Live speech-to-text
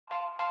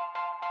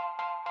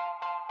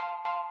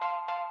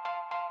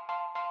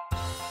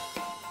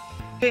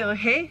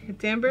Hey,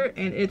 it's Amber,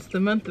 and it's the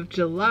month of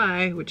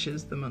July, which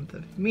is the month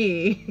of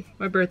me.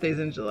 My birthday's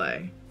in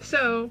July.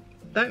 So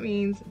that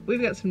means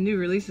we've got some new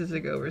releases to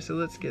go over, so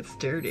let's get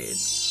started.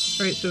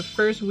 All right, so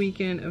first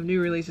weekend of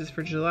new releases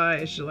for July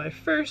is July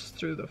 1st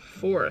through the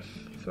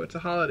 4th. So it's a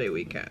holiday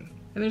weekend.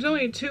 And there's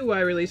only 2 Y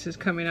releases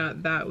coming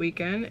out that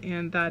weekend,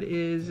 and that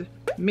is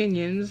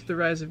Minions, The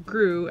Rise of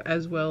Gru,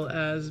 as well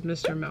as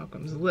Mr.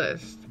 Malcolm's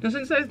List. Now,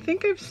 since I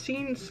think I've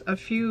seen a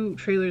few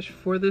trailers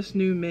for this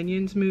new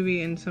Minions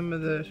movie in some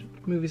of the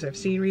movies I've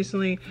seen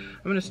recently,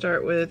 I'm going to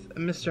start with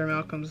Mr.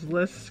 Malcolm's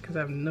List, because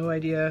I have no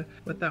idea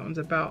what that one's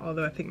about,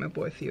 although I think my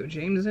boy Theo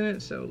James is in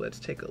it, so let's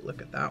take a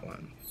look at that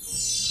one.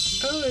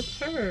 Oh, it's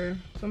her.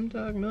 Some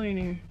dog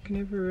millionaire. I can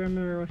never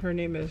remember what her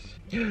name is.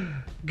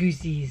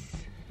 Goosies.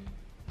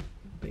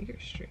 Baker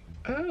Street.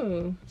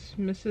 Oh, it's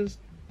Mrs.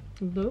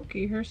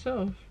 Loki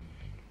herself.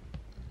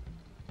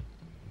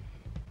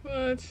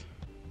 What?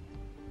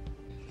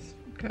 It's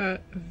got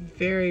a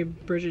very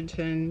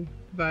Bridgerton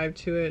vibe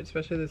to it,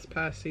 especially this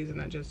past season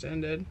that just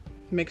ended.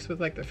 Mixed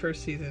with like the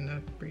first season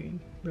of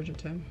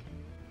Bridgerton.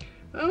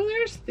 Oh,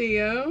 there's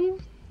Theo.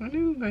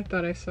 I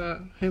thought I saw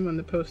him on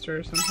the poster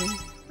or something.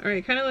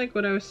 Alright, kind of like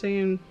what I was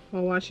saying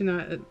while watching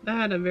that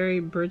had a very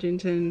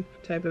Bridgerton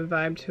type of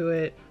vibe to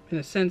it. In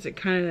a sense, it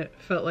kind of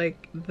felt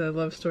like the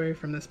love story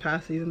from this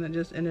past season that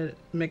just ended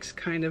mixed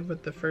kind of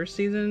with the first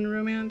season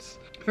romance.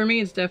 For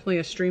me, it's definitely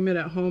a stream it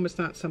at home. It's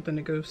not something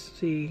to go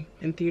see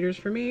in theaters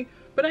for me.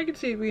 But I could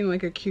see it being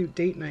like a cute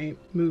date night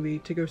movie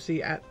to go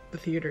see at the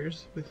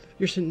theaters with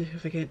your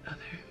significant other.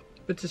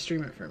 But to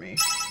stream it for me.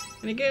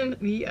 And again,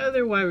 the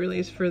other Y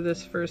release for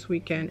this first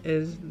weekend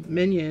is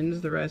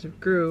Minions, The Rise of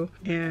Gru.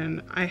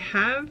 And I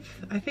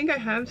think I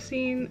have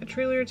seen a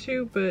trailer or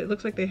two, but it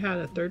looks like they had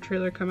a 3rd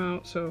trailer come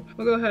out, so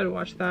we'll go ahead and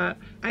watch that.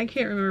 I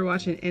can't remember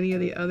watching any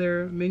of the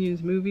other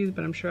Minions movies,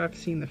 but I'm sure I've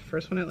seen the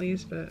first one at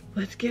least, but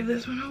let's give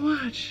this one a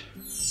watch.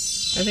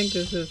 I think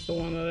this is the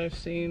one that I've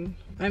seen.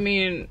 I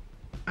mean,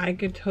 I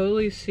could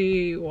totally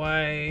see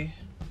why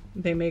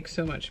they make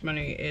so much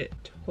money. It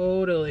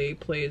totally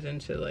plays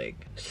into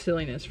like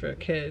silliness for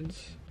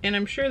kids, and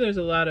I'm sure there's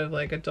a lot of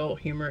like adult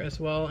humor as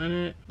well in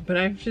it, but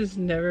I've just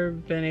never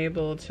been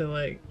able to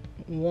like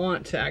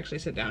want to actually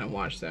sit down and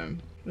watch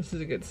them. This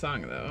is a good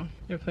song though.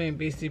 They're playing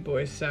Beastie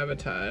Boys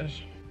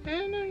Sabotage.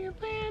 I know you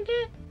planned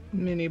it.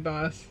 Mini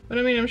Boss. But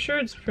I mean, I'm sure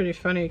it's pretty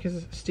funny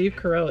because Steve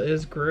Carell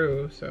is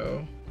Gru,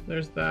 so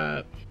there's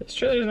that. This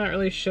trailer's not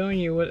really showing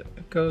you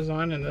what goes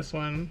on in this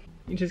one.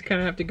 You just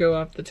kind of have to go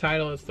off the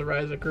title. It's The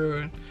Rise of Gru,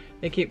 and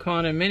they keep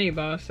calling him Mini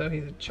Boss, so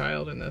he's a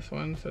child in this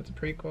one, so it's a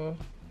prequel.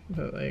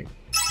 But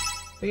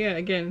yeah,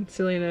 again,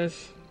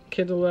 silliness.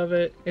 Kids will love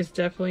it. It's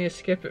definitely a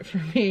skip it for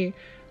me.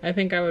 I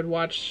think I would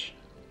watch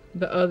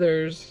the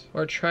others,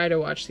 or try to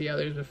watch the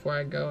others before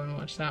I go and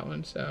watch that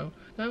one, so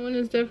that one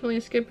is definitely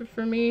a skip it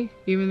for me,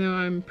 even though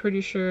I'm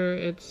pretty sure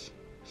it's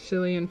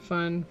silly and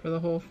fun for the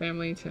whole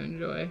family to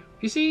enjoy.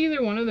 If you see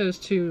either one of those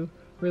 2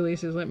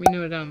 releases, let me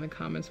know down in the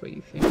comments what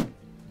you think.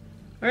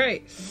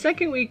 Alright,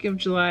 second week of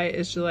July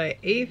is July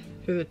 8th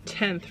through the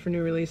 10th for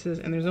new releases,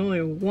 and there's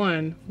only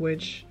one,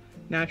 which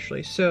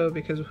naturally so,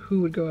 because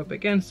who would go up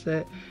against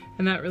it,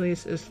 and that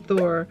release is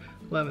Thor,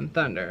 Love and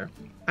Thunder.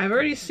 I've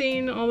already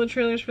seen all the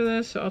trailers for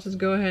this, so I'll just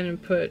go ahead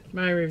and put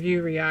my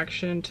review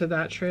reaction to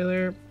that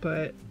trailer,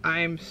 but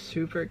I'm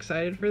super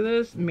excited for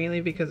this,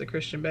 mainly because of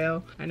Christian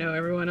Bale. I know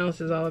everyone else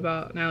is all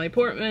about Natalie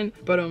Portman,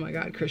 but oh my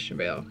god, Christian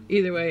Bale.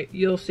 Either way,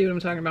 you'll see what I'm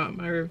talking about in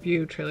my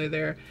review trailer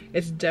there.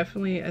 It's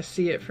definitely a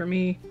see it for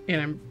me,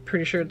 and I'm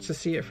pretty sure it's a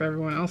see it for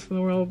everyone else in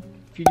the world.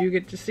 If you do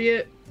get to see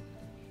it,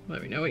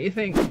 let me know what you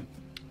think.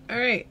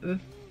 Alright, the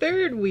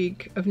 3rd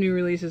week of new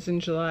releases in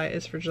July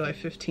is for July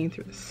 15th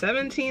through the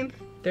 17th.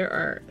 There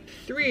are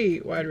 3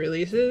 wide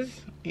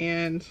releases,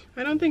 and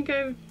I don't think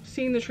I've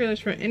seen the trailers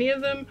for any of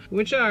them,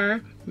 which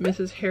are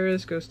Mrs.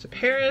 Harris Goes to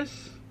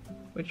Paris,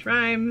 which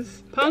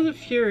rhymes, Paws of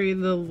Fury,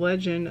 The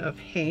Legend of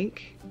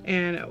Hank,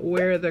 and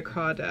Where the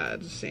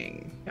Crawdads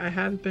Sing. I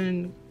have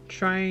been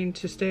trying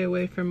to stay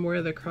away from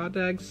Where the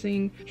Crawdads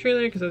Sing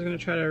trailer because I was going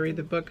to try to read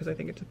the book because I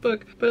think it's a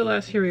book, but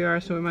alas, here we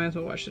are, so we might as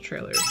well watch the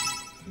trailers.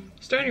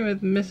 Starting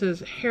with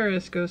Mrs.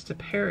 Harris Goes to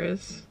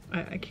Paris.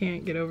 I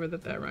can't get over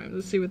that rhymes.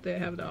 Let's see what they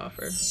have to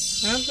offer.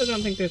 I also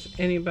don't think there's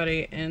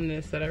anybody in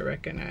this that I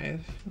recognize.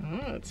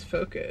 Oh, it's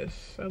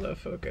Focus. I love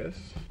Focus.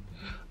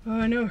 Oh,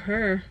 I know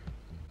her.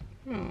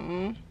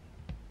 Aww.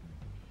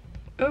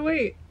 Oh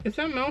wait, is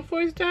that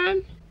Malfoy's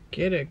dad?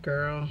 Get it,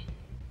 girl.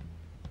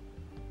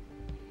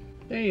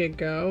 There you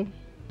go.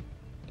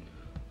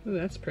 Oh,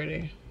 that's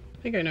pretty.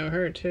 I think I know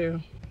her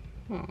too.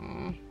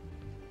 Aww.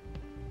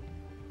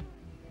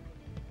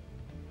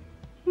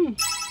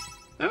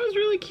 That was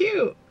really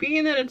cute.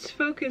 Being that it's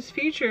Focus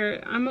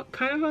feature, I'm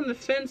kind of on the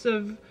fence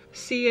of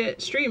see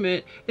it, stream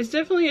it. It's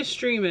definitely a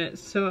stream it,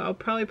 so I'll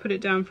probably put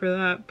it down for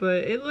that,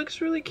 but it looks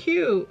really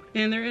cute.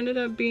 And there ended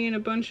up being a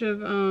bunch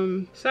of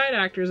side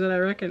actors that I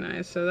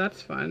recognize, so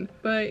that's fun.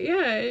 But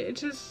yeah, it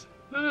just,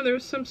 I don't know, there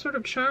was some sort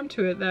of charm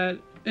to it that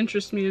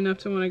interest me enough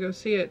to want to go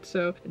see it.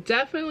 So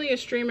definitely a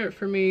stream it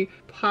for me,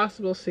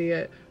 possible see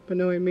it, but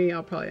knowing me,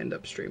 I'll probably end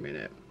up streaming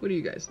it. What do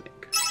you guys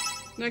think?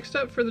 Next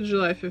up for the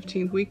July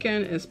 15th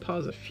weekend is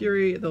Paws of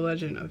Fury, The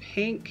Legend of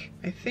Hank.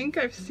 I think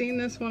I've seen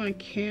this one, I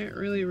can't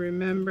really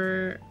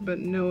remember, but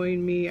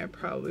knowing me, I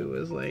probably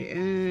was like,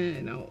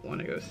 I don't want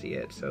to go see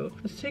it. So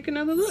let's take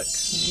another look.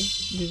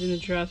 Okay. Using the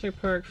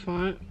Jurassic Park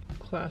font,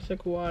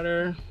 classic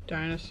water,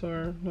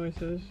 dinosaur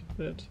noises,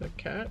 but it's a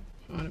cat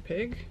on a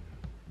pig.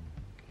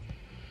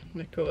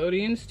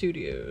 Nickelodeon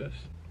Studios.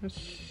 That's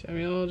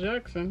Samuel L.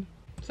 Jackson.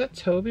 Is that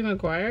Tobey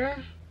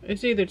Maguire?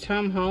 It's either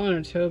Tom Holland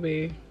or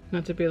Tobey.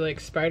 Not to be like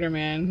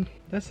Spider-Man.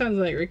 That sounds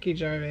like Ricky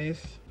Gervais.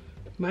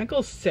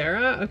 Michael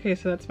Cera? Okay,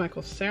 so that's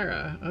Michael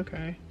Cera.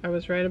 Okay. I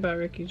was right about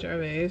Ricky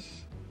Gervais.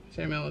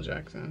 Samuel L.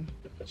 Jackson.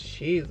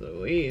 Jeez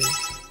Louise.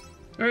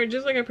 Alright,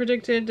 just like I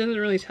predicted, doesn't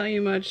really tell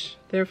you much,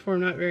 therefore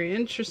I'm not very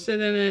interested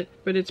in it,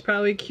 but it's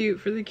probably cute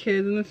for the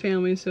kids and the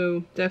family,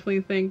 so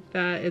definitely think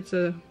that it's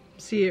a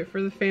see it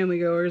for the family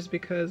goers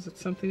because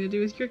it's something to do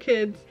with your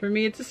kids. For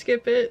me, it's a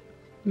skip it.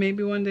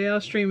 Maybe one day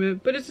I'll stream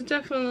it, but it's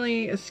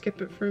definitely a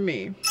skip it for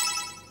me.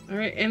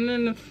 Alright, and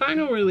then the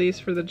final release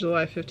for the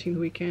July 15th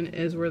weekend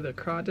is Where the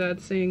Crawdads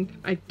Sing.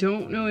 I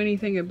don't know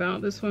anything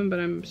about this one, but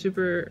I'm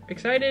super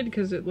excited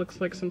because it looks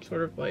like some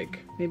sort of like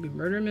maybe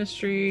murder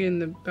mystery in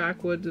the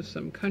backwoods of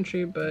some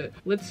country, but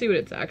let's see what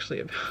it's actually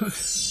about.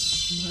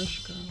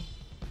 Marsh Girl.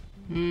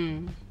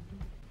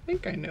 I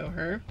think I know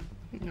her.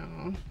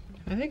 No.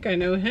 I think I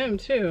know him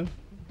too.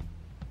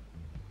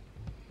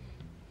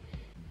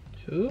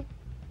 Who?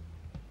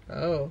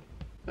 Oh.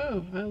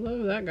 Oh, I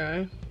love that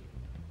guy.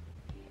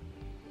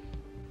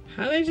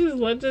 How they just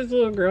let this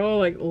little girl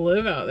like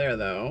live out there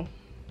though?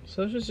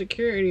 Social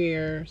Security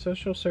or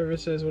social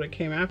services would have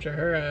came after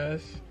her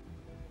as.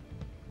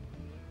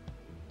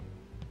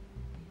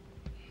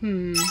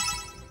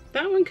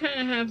 That one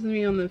kind of has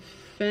me on the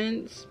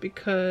fence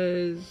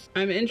because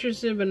I'm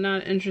interested but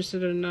not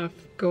interested enough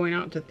going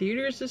out to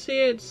theaters to see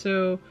it,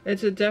 so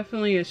it's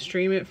definitely a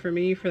stream it for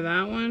me for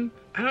that one.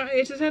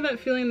 I just had that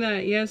feeling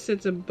that yes,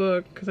 it's a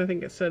book because I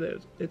think it said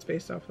it's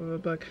based off of a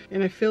book,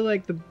 and I feel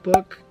like the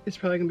book is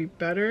probably gonna be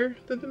better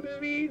than the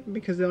movie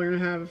because they're gonna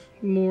have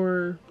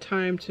more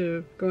time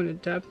to go into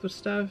depth with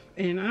stuff.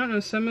 And I don't know,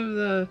 some of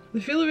the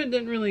feel of it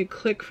didn't really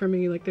click for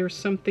me, like there was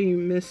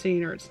something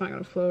missing or it's not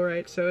gonna flow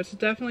right. So it's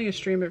definitely a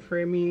stream it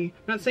for me.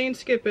 Not saying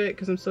skip it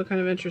because I'm still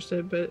kind of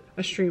interested, but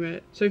a stream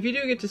it. So if you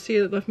do get to see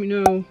it, let me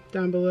know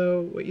down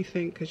below what you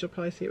think because you'll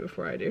probably see it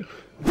before I do.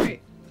 All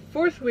right,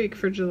 4th week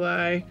for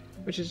July,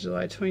 which is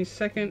July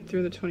 22nd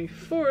through the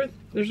 24th.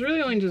 There's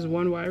really only just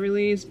one wide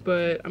release,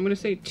 but I'm gonna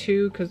say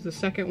 2 because the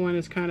second one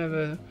is kind of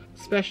a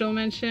special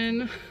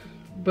mention.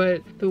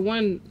 But the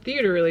one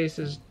theater release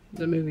is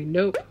the movie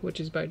Nope, which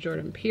is by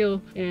Jordan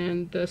Peele.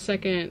 And the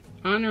second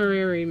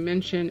honorary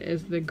mention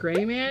is The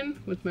Gray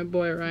Man with my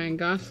boy Ryan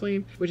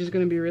Gosling, which is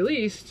gonna be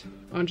released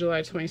on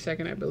July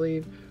 22nd, I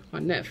believe,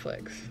 on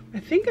Netflix.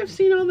 I think I've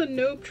seen all the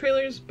Nope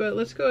trailers, but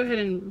let's go ahead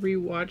and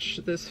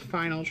rewatch this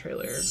final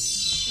trailer.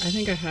 I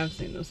think I have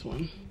seen this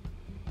one.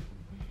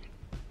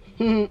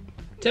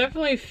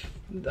 Definitely,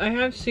 I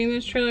have seen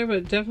this trailer, but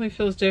it definitely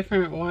feels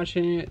different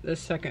watching it the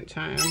second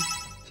time.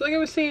 So like I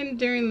was saying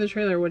during the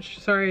trailer, which,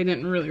 sorry I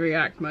didn't really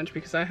react much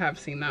because I have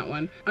seen that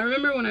one. I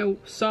remember when I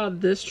saw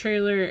this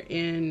trailer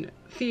in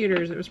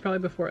theaters, it was probably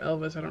before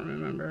Elvis, I don't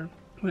remember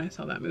when I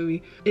saw that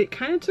movie. It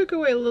kind of took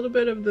away a little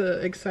bit of the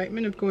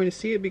excitement of going to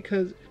see it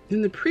because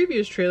in the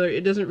previous trailer,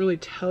 it doesn't really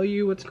tell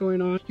you what's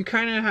going on. You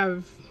kind of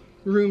have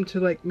room to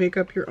like make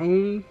up your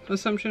own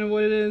assumption of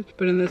what it is,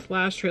 but in this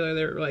last trailer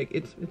they're like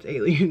it's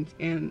aliens,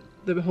 and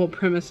the whole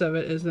premise of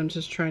it is them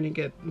just trying to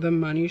get the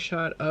money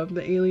shot of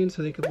the aliens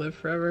so they could live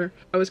forever.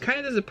 I was kind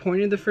of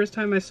disappointed the first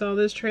time I saw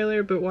this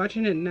trailer, but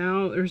watching it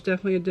now there's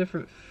definitely a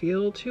different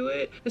feel to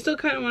it. I still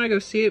kind of want to go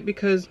see it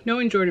because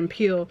knowing Jordan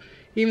Peele,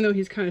 even though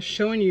he's kind of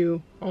showing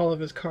you all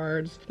of his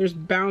cards, there's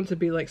bound to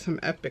be like some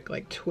epic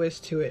like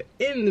twist to it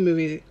in the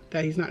movie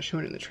that he's not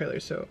showing in the trailer.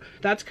 So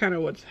that's kind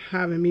of what's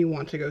having me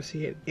want to go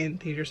see it in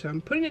theater. So I'm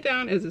putting it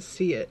down as a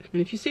see it.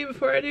 And if you see it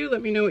before I do,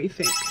 let me know what you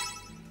think.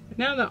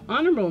 Now the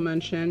honorable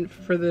mention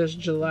for this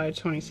July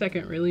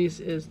 22nd release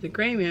is The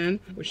Gray Man,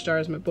 which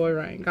stars my boy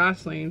Ryan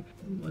Gosling.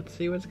 Let's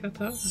see what's got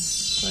to offer.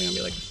 It's probably gonna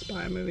be like a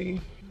spy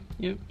movie.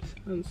 Yep,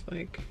 sounds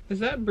like. Is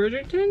that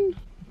Bridgerton?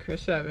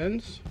 Chris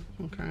Evans.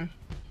 Okay.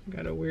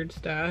 Got a weird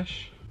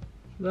stash.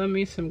 Love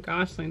me some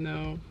Gosling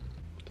though.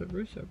 The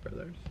Russo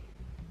brothers.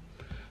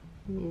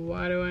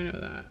 Why do I know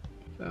that?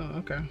 Oh,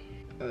 okay.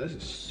 Oh, this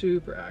is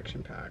super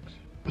action-packed.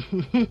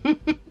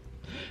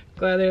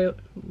 Glad they're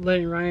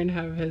letting Ryan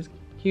have his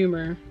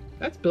humor.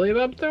 That's Billy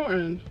Bob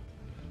Thornton.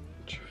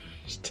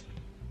 Trashed.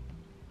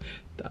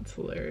 That's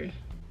hilarious.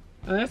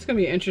 Oh, that's gonna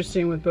be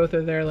interesting with both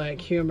of their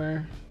like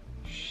humor.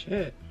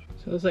 Shit.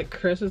 So it's like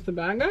Chris is the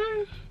bad guy?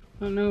 I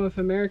don't know if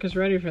America's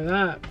ready for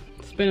that.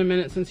 It's been a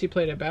minute since he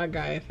played a bad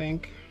guy, I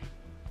think.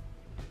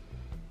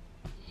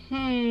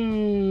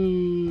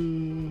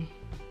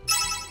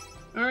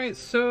 Alright,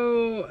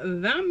 so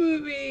that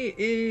movie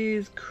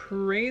is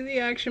crazy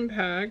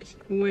action-packed,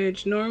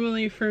 which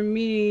normally for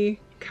me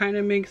kind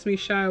of makes me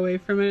shy away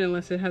from it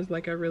unless it has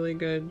like a really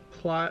good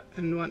plot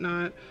and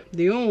whatnot.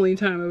 The only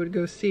time I would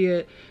go see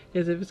it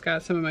is if it's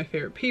got some of my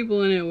favorite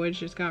people in it,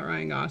 which it's got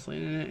Ryan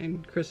Gosling in it,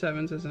 and Chris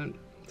Evans isn't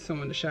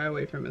someone to shy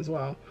away from as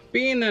well.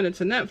 Being that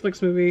it's a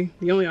Netflix movie,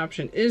 the only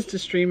option is to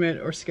stream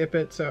it or skip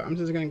it, so I'm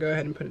just gonna go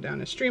ahead and put it down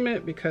and stream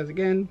it because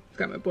again, it's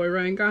got my boy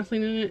Ryan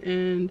Gosling in it,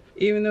 and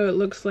even though it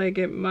looks like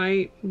it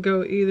might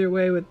go either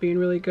way with being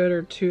really good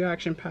or too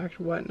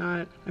action-packed or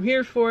whatnot, I'm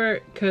here for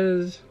it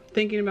because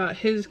thinking about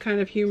his kind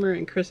of humor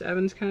and Chris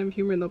Evans' kind of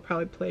humor, they'll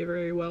probably play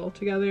very well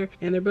together,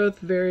 and they're both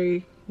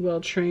very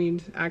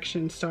well-trained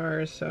action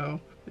stars, so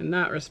in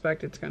that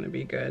respect it's gonna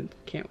be good.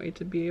 Can't wait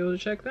to be able to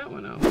check that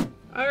one out.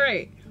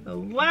 Alright, the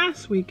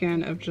last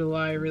weekend of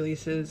July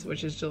releases,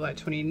 which is July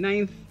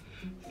 29th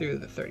through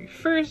the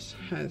 31st,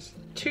 has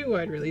 2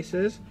 wide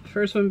releases. The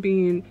first one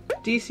being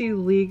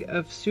DC League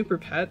of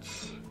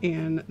Superpets,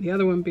 and the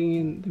other one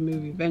being the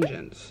movie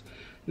Vengeance.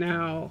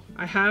 Now,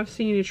 I have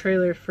seen a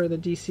trailer for the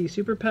DC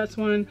Superpets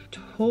one,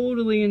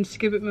 totally in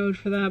skip it mode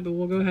for that, but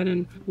we'll go ahead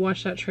and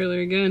watch that trailer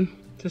again,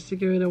 just to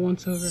give it a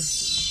once over.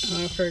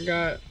 I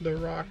forgot The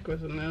Rock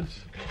was in this.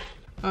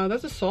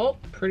 That's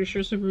Assault. Pretty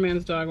sure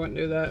Superman's dog wouldn't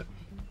do that.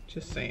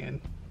 Just saying.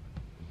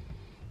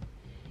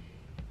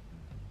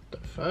 The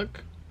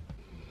fuck?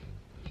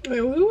 Wait,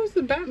 who was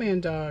the Batman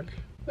dog?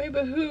 Wait,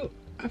 but who?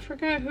 I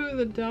forgot who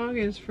the dog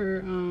is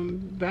for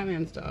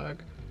Batman's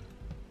dog.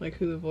 Like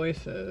who the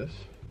voice is.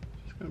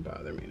 It's gonna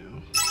bother me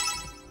now.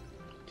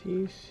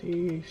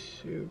 DC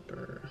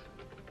Super.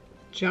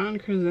 John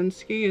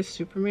Krasinski is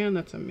Superman?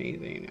 That's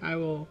amazing. I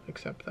will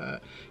accept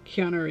that.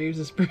 Keanu Reeves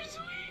is Bruce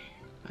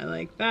Wayne. I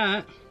like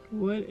that.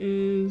 What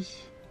is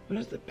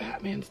the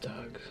Batman's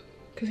dog?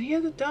 Because he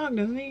has a dog,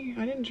 doesn't he?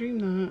 I didn't dream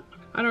that.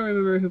 I don't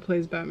remember who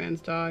plays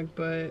Batman's dog,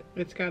 but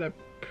it's got a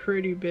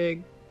pretty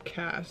big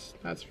cast,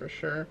 that's for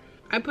sure.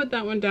 I put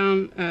that one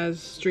down as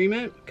stream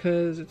it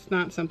because it's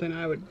not something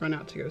I would run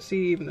out to go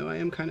see, even though I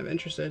am kind of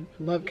interested.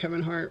 Love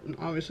Kevin Hart and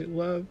obviously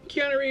love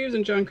Keanu Reeves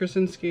and John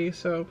Krasinski,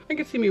 so I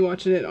could see me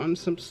watching it on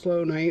some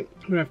slow night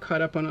when I've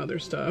caught up on other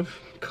stuff.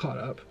 Caught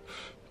up.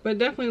 But it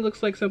definitely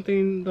looks like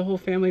something the whole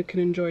family can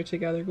enjoy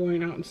together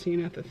going out and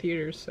seeing at the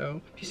theaters.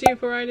 So if you see it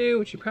before I do,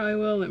 which you probably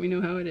will, let me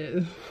know how it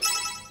is.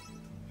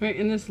 Alright,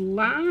 and this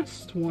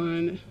last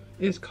one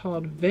is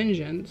called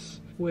Vengeance,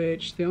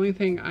 which the only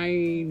thing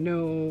I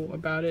know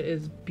about it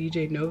is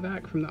BJ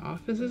Novak from The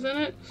Office is in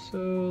it.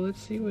 So let's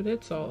see what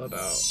it's all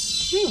about.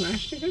 Oh,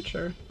 Ashton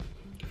Kutcher.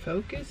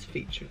 Focus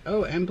feature.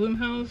 Oh, and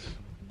Blumhouse.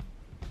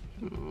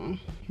 Oh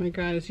my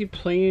god, is he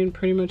playing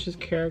pretty much his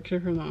character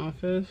from The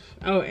Office?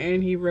 Oh,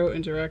 and he wrote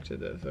and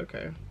directed this.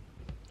 Okay.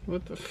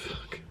 What the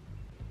fuck?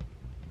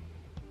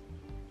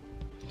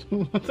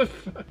 What the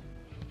fuck?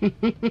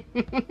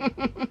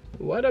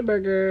 What a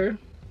burger.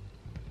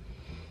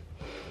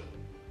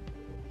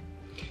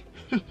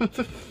 What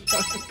the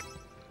fuck?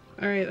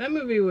 Alright, that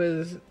movie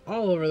was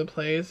all over the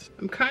place.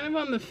 I'm kind of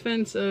on the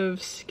fence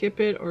of skip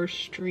it or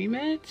stream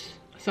it.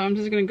 So I'm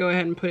just gonna go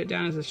ahead and put it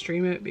down as a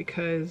stream it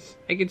because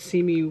I could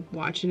see me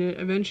watching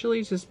it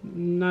eventually, just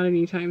not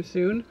anytime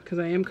soon because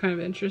I am kind of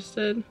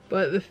interested.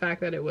 But the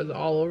fact that it was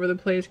all over the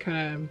place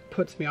kind of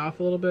puts me off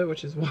a little bit,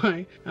 which is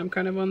why I'm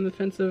kind of on the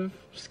fence of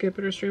skip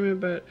it or stream it,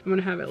 but I'm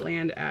gonna have it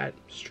land at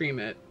stream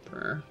it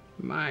for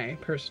my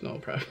personal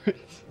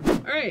preference.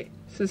 Alright,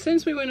 so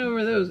since we went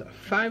over those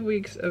 5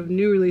 weeks of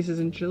new releases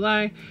in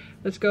July,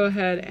 let's go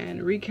ahead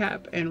and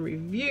recap and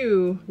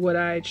review what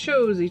I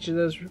chose each of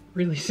those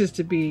releases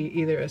to be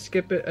either a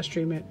skip it, a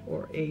stream it,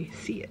 or a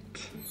see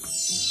it.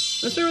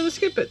 Let's start with the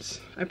skip it's.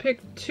 I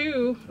picked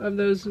 2 of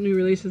those new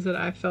releases that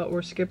I felt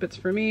were skip it's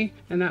for me,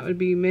 and that would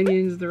be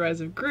Minions: The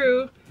Rise of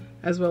Gru,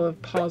 as well as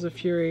Paws of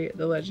Fury: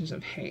 The Legends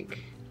of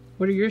Hank.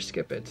 What are your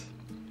skip it's?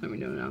 Let me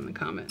know down in the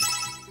comments.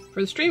 For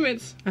the stream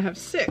it's, I have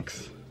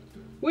 6,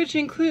 which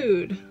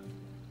include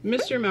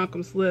Mr.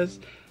 Malcolm's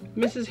List,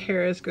 Mrs.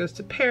 Harris Goes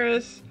to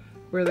Paris,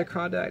 Where the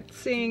Crawdads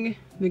Sing,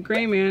 The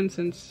Gray Man,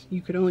 since you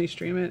could only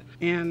stream it,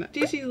 and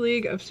DC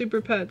League of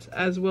Superpets,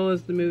 as well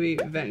as the movie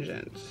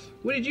Vengeance.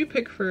 What did you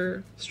pick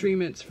for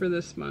stream it's for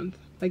this month?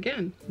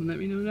 Again, let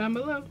me know down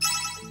below.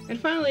 And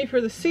finally,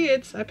 for the see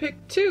it's, I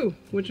picked 2,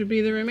 which would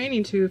be the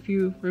remaining 2 if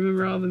you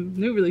remember all the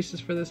new releases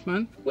for this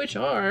month, which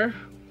are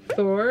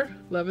Thor,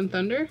 Love and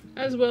Thunder,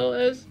 as well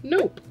as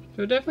Nope.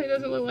 So it definitely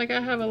doesn't look like I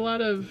have a lot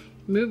of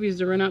movies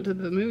to run out to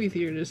the movie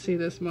theater to see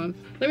this month.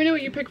 Let me know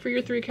what you pick for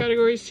your 3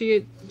 categories: see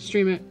it,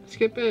 stream it,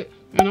 skip it,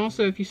 and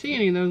also if you see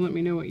any of those, let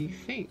me know what you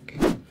think.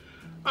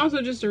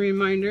 Also, just a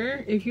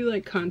reminder, if you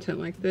like content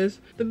like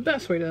this, the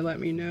best way to let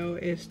me know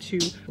is to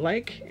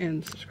like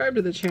and subscribe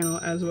to the channel,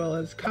 as well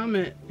as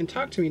comment and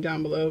talk to me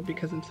down below,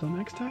 because until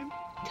next time,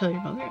 tell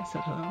your mother I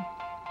said hello.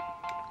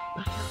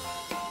 Bye.